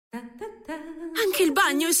Anche il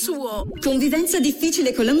bagno è suo. Convivenza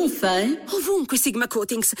difficile con la muffa, eh? Ovunque Sigma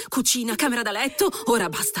Coatings. Cucina, camera da letto, ora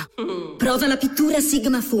basta. Prova la pittura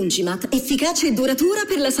Sigma Fungimat, efficace e duratura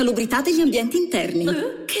per la salubrità degli ambienti interni.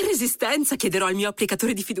 Che resistenza, chiederò al mio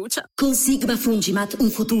applicatore di fiducia. Con Sigma Fungimat un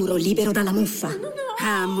futuro libero dalla muffa.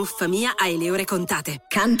 Ah, muffa mia, hai le ore contate.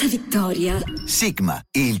 Canta vittoria. Sigma,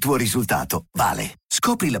 il tuo risultato vale.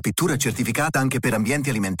 Scopri la pittura certificata anche per ambienti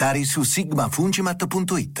alimentari su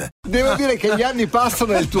sigmafungimat.it. Devo dire che gli anni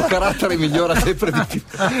passano e il tuo carattere migliora sempre di più,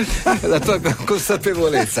 la tua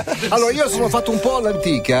consapevolezza. Allora, io sono fatto un po'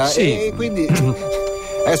 all'antica, sì. E quindi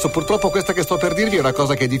adesso purtroppo questa che sto per dirvi è una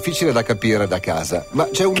cosa che è difficile da capire da casa, ma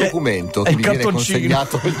c'è un documento che mi viene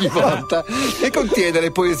consegnato ogni volta e contiene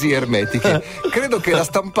le poesie ermetiche. Credo che la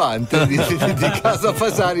stampante di Casa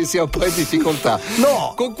Fasani sia un po' in difficoltà.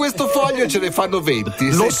 No! Con questo foglio ce ne fanno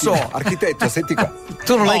 20. Lo Senti, so. Architetto, senti qua.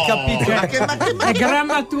 Tu non hai capito. È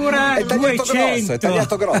grammatura è tagliato 200. grosso, è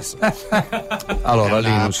tagliato grosso. Allora,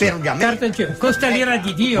 Linus, costa l'ira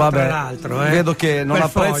di Dio, vabbè, tra l'altro. Vedo che non Quel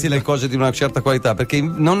apprezzi foglio. le cose di una certa qualità, perché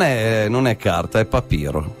non è carta, è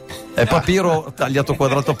papiro. È papiro tagliato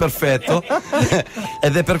quadrato perfetto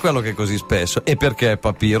ed è per quello che è così spesso. E perché è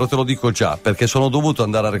papiro? Te lo dico già, perché sono dovuto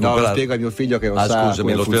andare a recuperare. No, lo spiego a mio figlio che non sa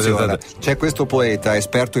scusami, come funziona. C'è questo poeta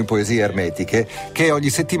esperto in poesie ermetiche che ogni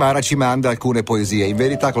settimana ci manda alcune poesie. In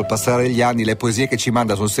verità, col passare degli anni, le poesie che ci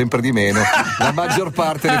manda sono sempre di meno. La maggior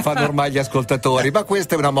parte le fanno ormai gli ascoltatori, ma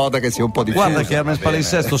questa è una moda che si è un po' diffusa. Guarda che Hermes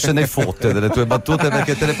Palinsesto se ne fotte delle tue battute,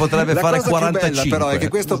 perché te le potrebbe fare 45. La cosa più bella però è che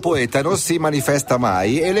questo poeta non si manifesta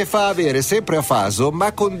mai e le fa avere sempre a faso,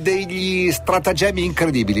 ma con degli stratagemmi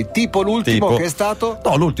incredibili, tipo l'ultimo che è stato?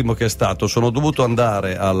 No, l'ultimo che è stato, sono dovuto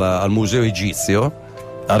andare al museo egizio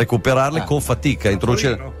a recuperarle con fatica,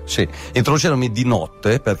 introducendomi di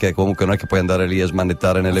notte, perché comunque non è che puoi andare lì a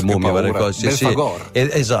smanettare nelle mummie e varie cose.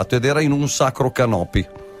 Esatto, ed era in un sacro canopi.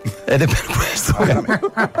 Ed è per questo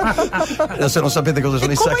se non sapete cosa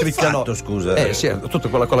sono i sacri canopi, scusa, sì, tutto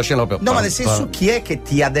con la scena. No, ma nel senso, chi è che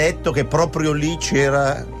ti ha detto che proprio lì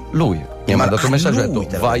c'era? Lui mi ha mandato un messaggio e ha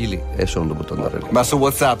detto vai lì, e sono dovuto andare lì. Ma su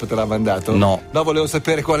WhatsApp te l'ha mandato? No, volevo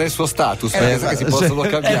sapere qual è il suo status, che si possono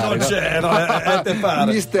cambiare. Non c'è, te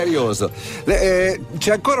pare. Misterioso.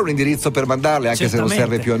 C'è ancora un indirizzo per mandarle, anche se non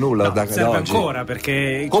serve più a nulla. No, serve ancora,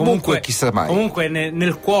 perché comunque chissà mai. Comunque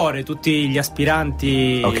nel cuore tutti gli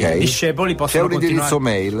aspiranti discepoli possono continuare. C'è un indirizzo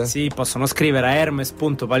mail? Sì, possono scrivere a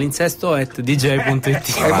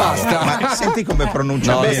hermes.palinsesto@dj.it. E basta. Ma senti come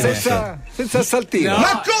pronuncia bene. Senza saltino. No.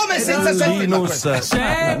 Ma come senza saltino?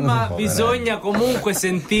 C'è, ma bisogna comunque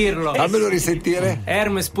sentirlo. Fammelo risentire.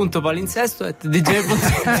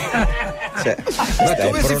 hermes.palinsesto@dj.it. Ma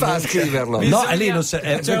come si fa a scriverlo?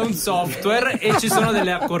 C'è un software e ci sono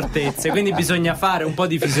delle accortezze, quindi bisogna fare un po'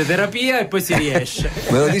 di fisioterapia e poi si riesce.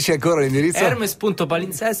 Me lo dici ancora l'indirizzo?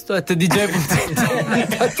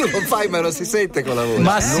 hermes.palinsesto@dj.it. Tu lo fai, ma non si sente con la voce.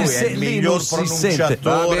 Ma lui è il miglior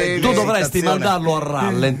pronunciatore. Tu dovresti mandarlo a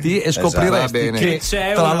rallenti e scopriresti che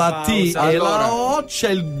tra la T e la O c'è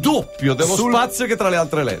il doppio dello spazio che tra le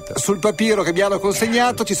altre lettere. Sul papiro che mi hanno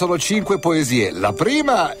consegnato ci sono 5 poesie. La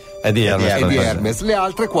prima è di Hermes, le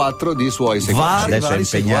altre 4 di suoi seguaci. Adesso è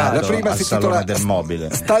impegnato La prima si intitola del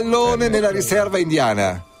mobile. Stallone nella riserva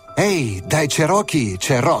indiana. Ehi, dai Cherokee,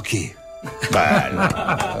 c'è Rocky.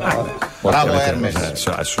 Bello. Bravo Hermes.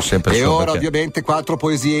 E ora ovviamente 4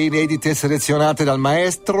 poesie inedite selezionate dal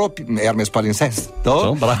maestro Hermes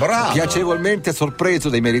Palinsesto, piacevolmente sorpreso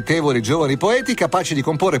dai meritevoli giovani poeti capaci di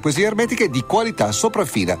comporre poesie ermetiche di qualità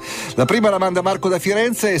sopraffina. La prima la manda Marco da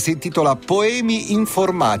Firenze e si intitola Poemi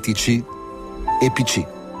informatici EPC.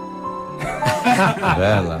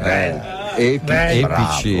 Bella.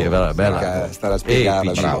 Epici, bella. Starà a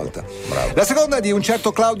spiegarla una volta. Bravo. La seconda è di un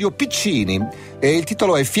certo Claudio Piccini e il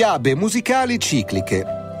titolo è Fiabe musicali cicliche.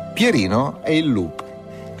 Pierino e il loop.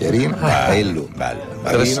 Pierino e il loop.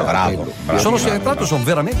 Bravo. Sono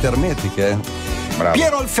veramente ermetiche. Bravo.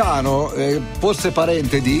 Piero Alfano, forse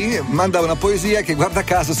parente di, manda una poesia che guarda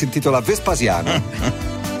caso si intitola Vespasiano.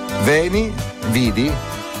 Veni, vidi,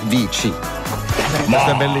 vici.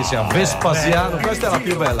 Questa è bellissima, Vespasiano, questa è la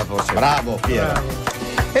più bella forse. Bravo Piero.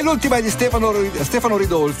 E l'ultima è di Stefano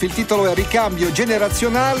Ridolfi, il titolo è Ricambio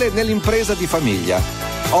generazionale nell'impresa di famiglia.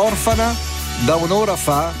 Orfana, da un'ora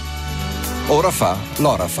fa, ora fa,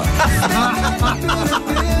 l'ora fa.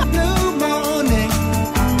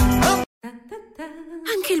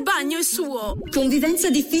 Anche il bagno è suo. Convivenza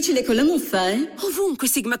difficile con la muffa, eh? Ovunque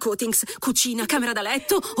Sigma Coatings. Cucina, camera da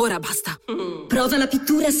letto, ora basta. Prova la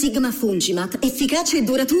pittura Sigma Fungimat, efficace e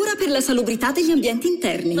duratura per la salubrità degli ambienti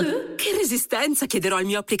interni. Che resistenza, chiederò al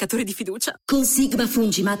mio applicatore di fiducia. Con Sigma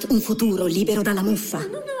Fungimat un futuro libero dalla muffa.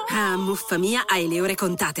 Ah, muffa mia, hai le ore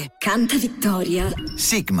contate. Canta vittoria.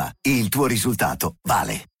 Sigma, il tuo risultato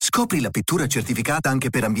vale. Scopri la pittura certificata anche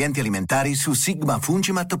per ambienti alimentari su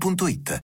sigmafungimat.it.